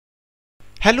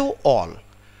Hello all,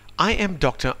 I am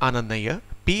Dr. Anand Nayyar,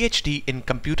 PhD in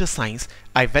Computer Science.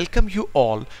 I welcome you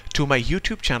all to my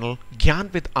YouTube channel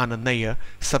Gyan with Anand Nayyar.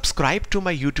 Subscribe to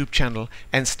my YouTube channel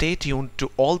and stay tuned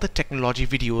to all the technology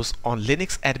videos on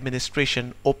Linux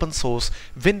administration, open source,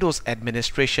 Windows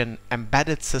administration,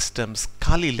 embedded systems,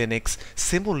 Kali Linux,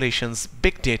 simulations,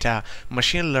 big data,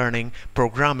 machine learning,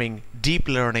 programming, deep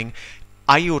learning,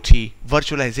 IoT,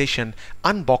 virtualization,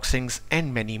 unboxings,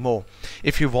 and many more.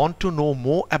 If you want to know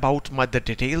more about the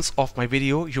details of my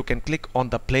video, you can click on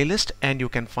the playlist and you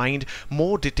can find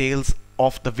more details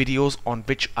of the videos on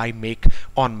which I make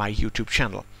on my YouTube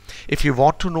channel. If you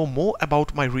want to know more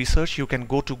about my research, you can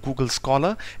go to Google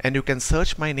Scholar and you can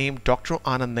search my name Dr.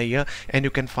 Anand Nayyar and you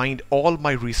can find all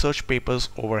my research papers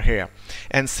over here.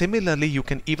 And similarly, you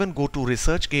can even go to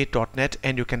researchgate.net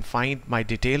and you can find my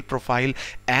detailed profile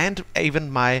and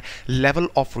even my level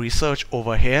of research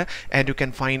over here, and you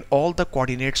can find all the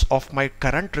coordinates of my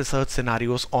current research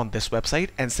scenarios on this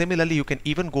website. And similarly, you can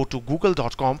even go to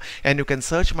google.com and you can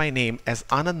search my name as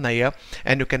Anand Nayyar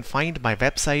and you can find my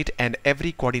website and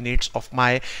every coordinate of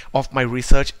my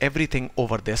research, everything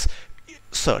over this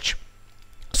search.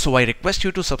 So I request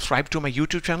you to subscribe to my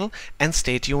YouTube channel and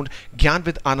stay tuned. Gyan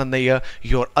with Anand Nayyar,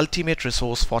 your ultimate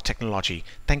resource for technology.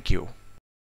 Thank you.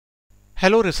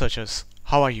 Hello researchers,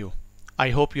 how are you? I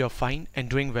hope you are fine and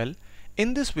doing well.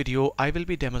 In this video, I will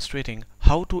be demonstrating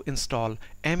how to install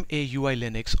Maui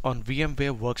Linux on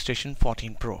VMware Workstation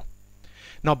 14 Pro.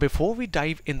 Now before we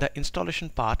dive in the installation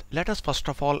part, let us first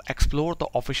of all explore the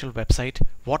official website,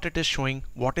 what it is showing,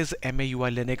 what is Maui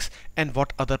Linux, and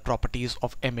what other properties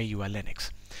of Maui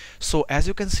Linux. So as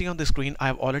you can see on the screen, I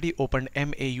have already opened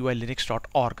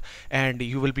mauilinux.org and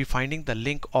you will be finding the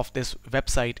link of this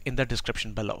website in the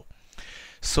description below.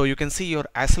 So you can see your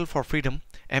ASL for freedom.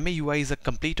 MAUI is a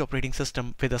complete operating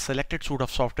system with a selected suite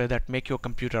of software that make your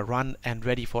computer run and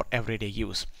ready for everyday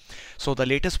use. So the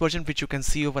latest version which you can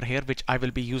see over here, which I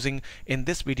will be using in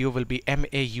this video, will be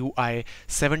MAUI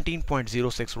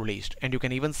 17.06 released, and you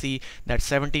can even see that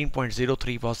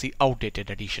 17.03 was the outdated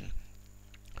edition.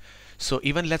 So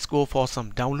even let's go for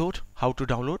some download, how to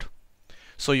download.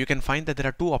 So you can find that there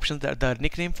are two options. That the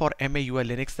nickname for Maui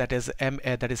Linux, that is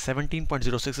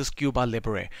 17.06, is Cuba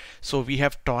Libre. So we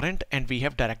have torrent and we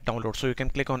have direct download. So you can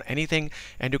click on anything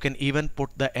and you can even put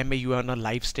the MAUI on a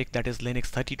live stick, that is Linux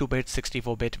 32-bit,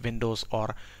 64-bit, Windows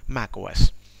or Mac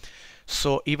OS.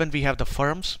 So even we have the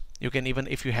firms. You can even,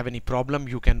 if you have any problem,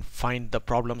 you can find the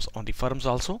problems on the firms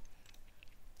also.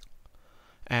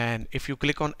 And if you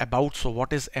click on about, so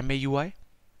what is MAUI?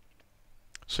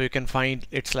 So you can find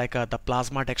it's like the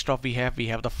Plasma desktop we have the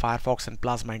Firefox and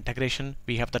Plasma integration,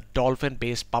 we have the Dolphin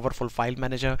based powerful file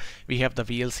manager, we have the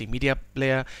VLC media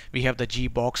player, we have the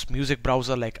Gbox music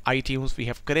browser like iTunes, we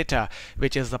have Krita,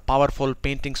 which is the powerful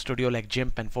painting studio like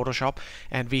GIMP and Photoshop,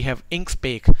 and we have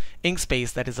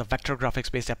Inkspace, that is a vector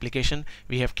graphics based application,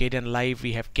 we have Kden Live,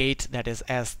 we have Kate, that is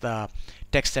as the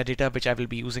text editor which I will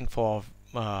be using for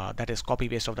that is copy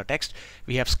paste of the text.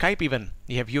 We have Skype, even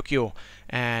we have Yukio,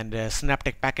 and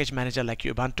Synaptic package manager like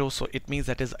Ubuntu, so it means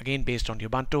that is again based on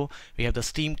Ubuntu. We have the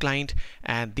Steam client,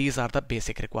 and these are the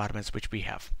basic requirements which we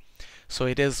have. So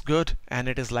it is good and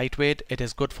it is lightweight. It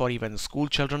is good for even school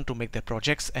children to make their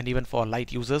projects and even for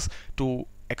light users to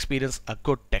experience a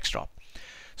good desktop.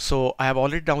 So I have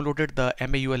already downloaded the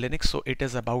Maui Linux. So it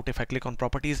is about, if I click on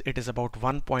properties, it is about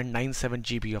 1.97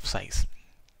 GB of size.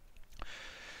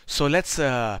 So let's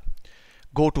go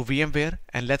to VMware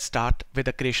and let's start with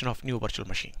the creation of new virtual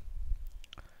machine.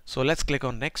 So let's click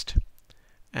on next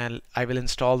and I will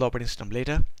install the operating system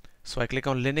later. So I click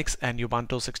on Linux and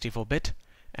Ubuntu 64-bit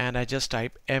and I just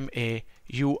type MAUI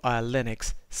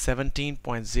Linux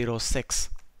 17.06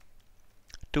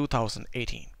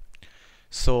 2018.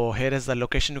 So here is the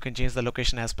location. You can change the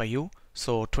location as per you.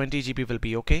 So 20 GB will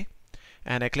be okay.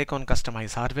 And I click on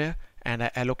customize hardware and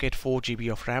I allocate 4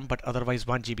 GB of RAM, but otherwise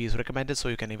 1 GB is recommended, so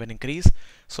you can even increase.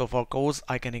 So for cores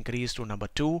I can increase to number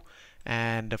 2,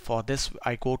 and for this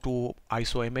I go to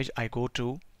ISO image, I go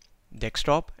to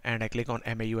desktop and I click on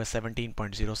MAUI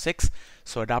 17.06.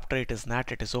 so adapter, it is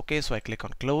NAT, it is okay, so I click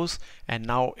on close, and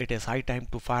now it is high time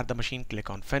to fire the machine. Click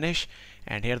on finish,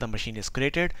 and here the machine is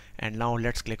created. And now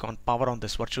let's click on power on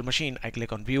this virtual machine. I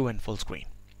click on view and full screen.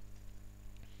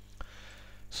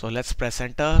 So let's press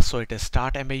enter. So it is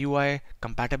start MAUI,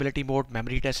 compatibility mode,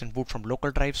 memory test and boot from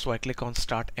local drive. So I click on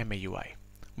start MAUI.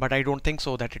 But I don't think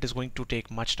so that it is going to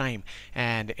take much time,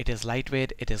 and it is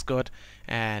lightweight, it is good,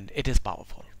 and it is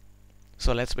powerful.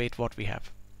 So let's wait what we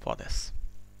have for this.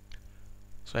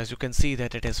 So as you can see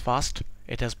that it is fast,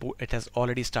 it has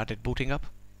already started booting up.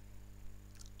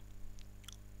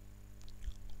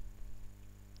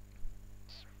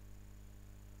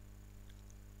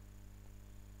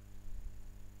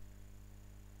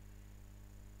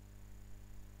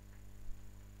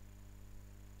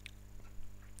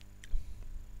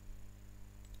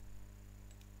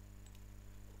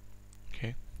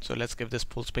 So let's give this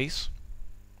full space.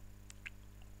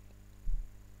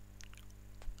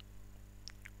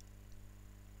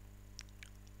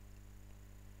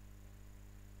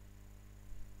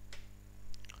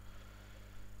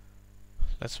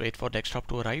 Let's wait for desktop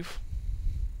to arrive.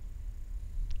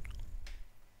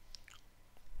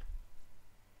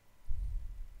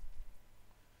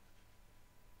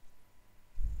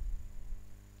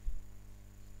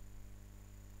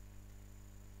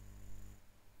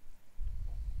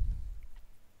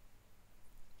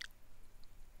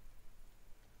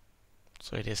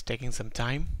 So it is taking some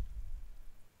time.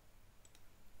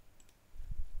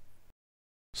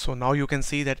 So now you can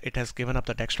see that it has given up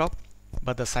the desktop,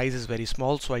 but the size is very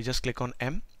small. So I just click on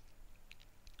M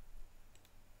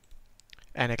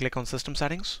and I click on system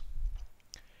settings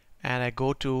and I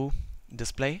go to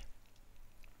display.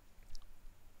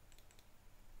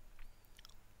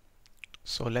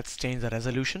 So let's change the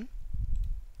resolution.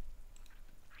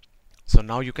 So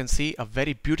now you can see a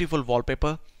very beautiful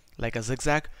wallpaper like a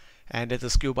zigzag, and it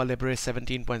is Cuba Libre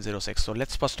 17.06. So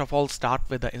let's first of all start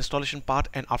with the installation part,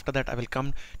 and after that I will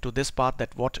come to this part,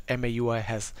 that what MAUI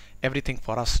has everything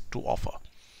for us to offer.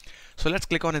 So let's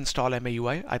click on install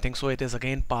MAUI. I think so it is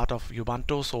again part of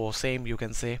Ubuntu, so same you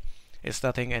can say, it's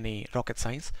nothing any rocket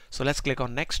science. So let's click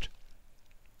on next.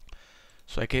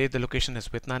 So I create the location as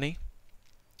Vitnani.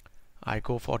 I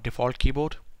go for default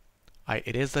keyboard. I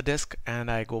erase the disk and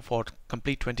I go for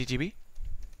complete 20 GB.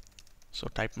 So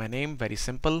type my name, very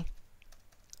simple.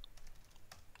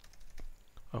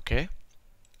 Okay.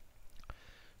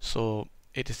 So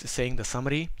it is saying the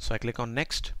summary. So I click on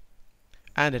next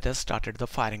and it has started the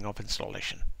firing of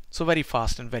installation. So very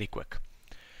fast and very quick.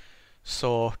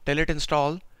 So till it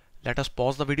install, let us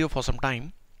pause the video for some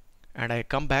time and I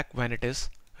come back when it is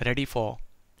ready for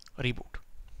reboot.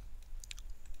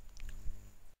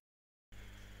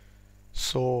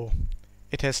 So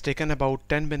it has taken about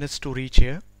 10 minutes to reach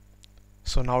here.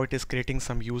 So now it is creating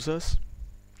some users,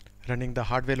 running the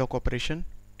hardware lock operation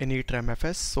in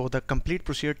initramfs. So the complete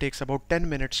procedure takes about 10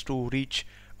 minutes to reach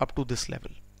up to this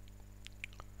level.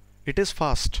 It is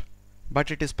fast, but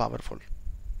it is powerful.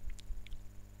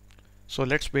 So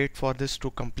let's wait for this to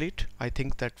complete. I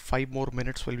think that 5 more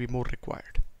minutes will be more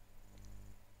required.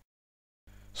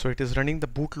 So it is running the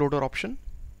bootloader option.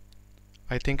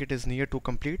 I think it is near to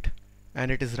complete, and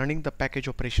it is running the package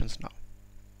operations now.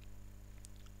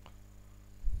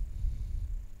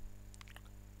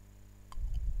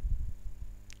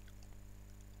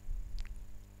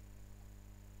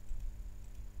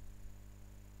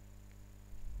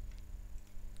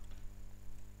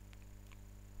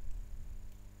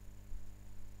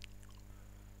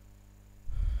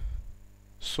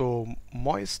 So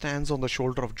Maui stands on the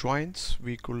shoulder of giants.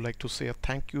 We could like to say a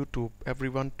thank you to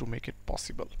everyone to make it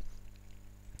possible.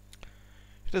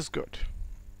 It is good.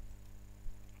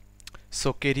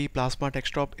 So KD Plasma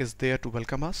Desktop is there to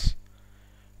welcome us.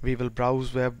 We will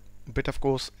browse web a bit, of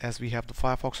course, as we have the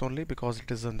Firefox only because it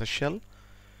is in the shell.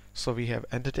 So we have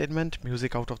entertainment,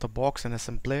 music out of the box, and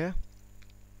SM player,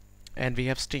 and we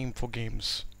have Steam for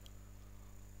games.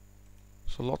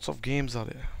 So lots of games are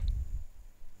there.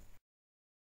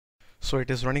 So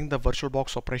it is running the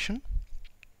VirtualBox operation.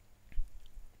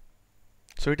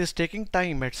 So it is taking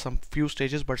time at some few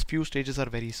stages, but few stages are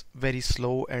very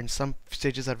slow and some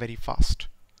stages are very fast.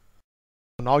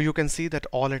 Now you can see that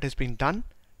all it has been done,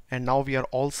 and now we are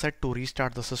all set to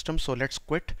restart the system. So let's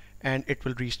quit and it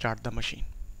will restart the machine.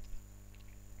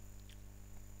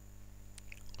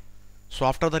 So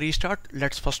after the restart,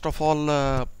 let's first of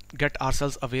all get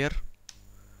ourselves aware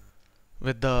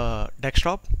with the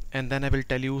desktop, and then I will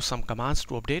tell you some commands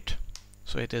to update.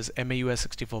 So it is MAUI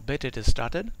 64-bit, it is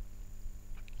started,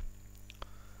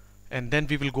 and then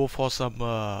we will go for some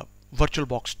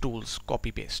VirtualBox tools,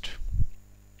 copy paste.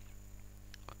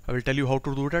 I will tell you how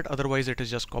to do that, otherwise it is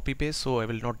just copy paste, so I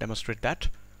will not demonstrate that.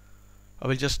 I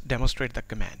will just demonstrate the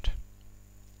command.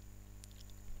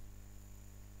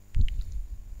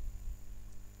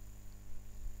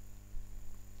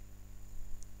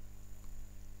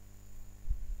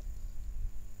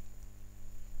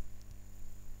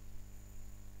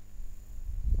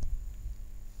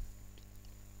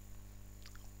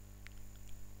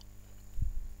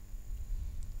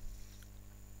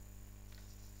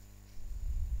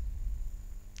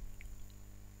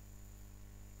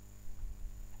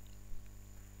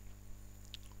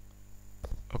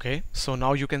 Okay, so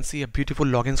now you can see a beautiful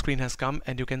login screen has come,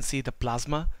 and you can see the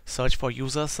Plasma, search for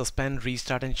user, suspend,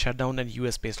 restart, and shutdown, and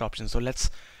US based options. So let's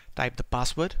type the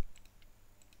password.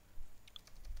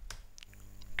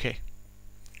 Okay.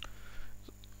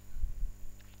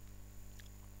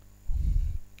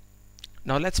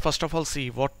 Now let's first of all see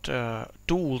what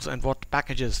tools and what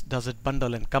packages does it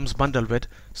bundle and comes bundled with,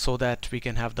 so that we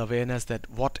can have the awareness that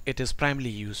what it is primarily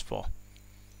used for.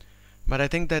 But I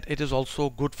think that it is also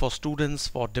good for students,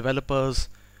 for developers,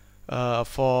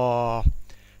 for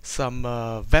some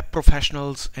web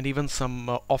professionals, and even some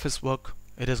office work.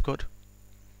 It is good.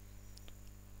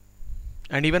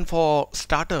 And even for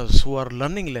starters who are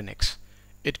learning Linux,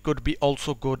 it could be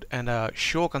also good and a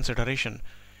sure consideration,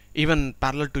 even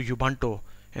parallel to Ubuntu,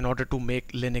 in order to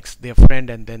make Linux their friend,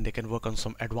 and then they can work on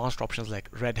some advanced options like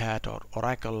Red Hat or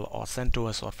Oracle or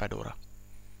CentOS or Fedora.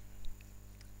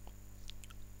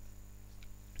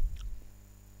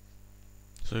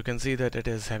 So you can see that it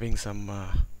is having some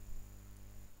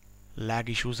lag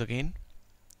issues again.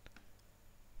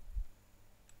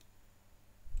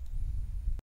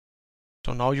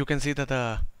 So now you can see that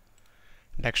the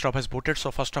desktop has booted.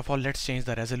 So first of all, let's change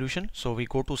the resolution. So we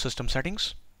go to System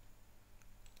Settings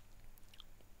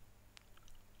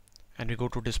and we go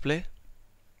to Display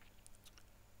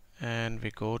and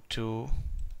we go to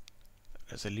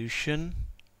Resolution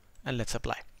and let's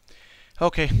apply.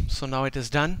 Okay, so now it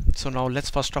is done. So now let's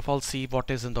first of all see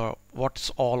what's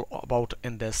all about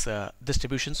in this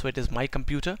distribution. So it is my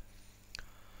computer.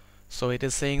 So it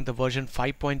is saying the version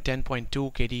 5.10.2,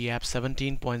 KDE app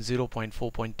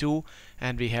 17.0.4.2,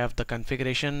 and we have the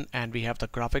configuration and we have the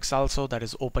graphics also, that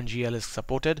is OpenGL is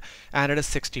supported, and it is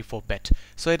 64-bit.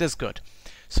 So it is good.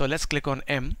 So let's click on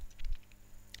M.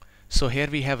 So here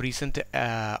we have recent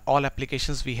all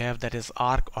applications we have, that is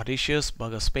Arc, Audacious,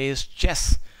 Burger Space,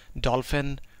 Chess,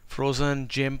 Dolphin, Frozen,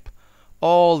 GIMP,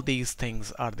 all these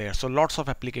things are there. So lots of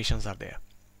applications are there.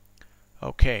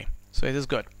 Okay, so it is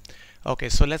good. Okay,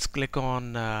 so let's click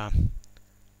on the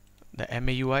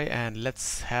MAUI and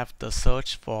let's have the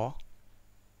search for.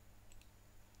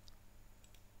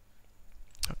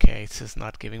 Okay, this is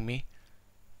not giving me.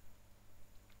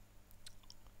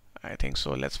 I think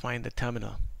so. Let's find the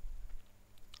terminal.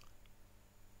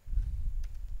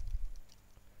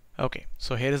 Okay,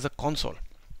 so here is the console.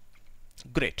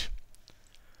 Great.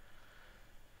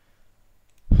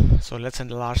 So let's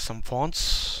enlarge some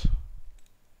fonts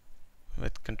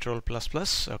with Ctrl++,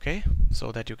 okay,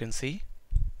 so that you can see.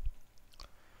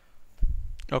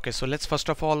 Okay, so let's first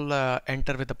of all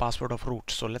enter with the password of root.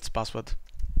 So let's password.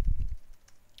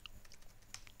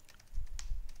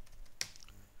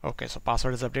 Okay, so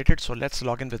password is updated. So let's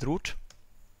log in with root.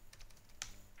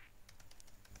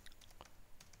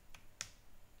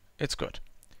 It's good.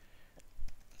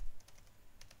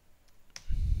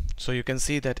 So you can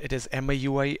see that it is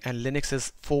MAUI and Linux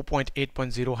is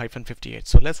 4.8.0-58.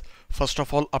 So let's first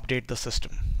of all update the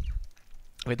system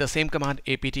with the same command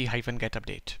apt-get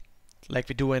update, like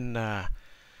we do in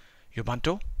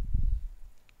Ubuntu.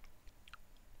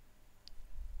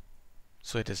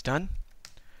 So it is done.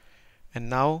 And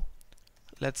now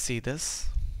let's see this.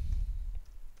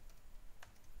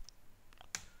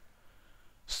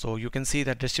 So you can see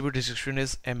that distributed description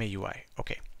is MAUI.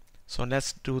 Okay. So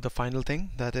let's do the final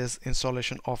thing, that is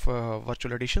installation of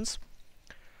virtual editions.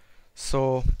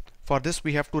 So for this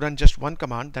we have to run just one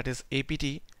command, that is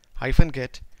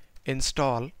apt-get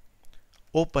install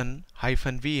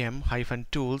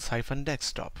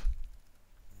open-vm-tools-desktop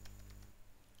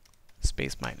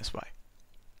space -y.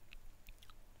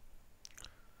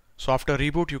 So after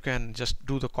reboot you can just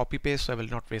do the copy paste, so I will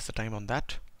not waste the time on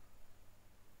that.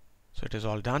 So it is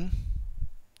all done.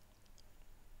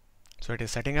 So it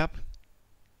is setting up.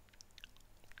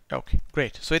 Okay,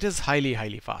 great. So it is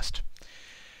highly fast.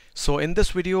 So in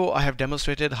this video I have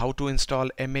demonstrated how to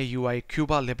install MAUI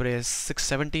Cuba Libre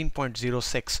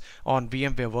 17.06 on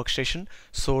VMware Workstation.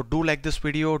 So do like this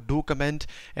video, do comment,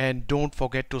 and don't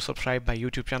forget to subscribe my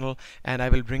YouTube channel, and I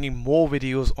will bringing more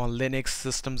videos on Linux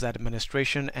systems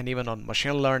administration and even on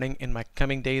machine learning in my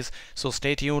coming days. So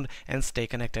stay tuned and stay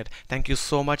connected. Thank you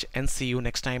so much and see you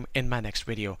next time in my next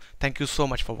video. Thank you so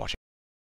much for watching.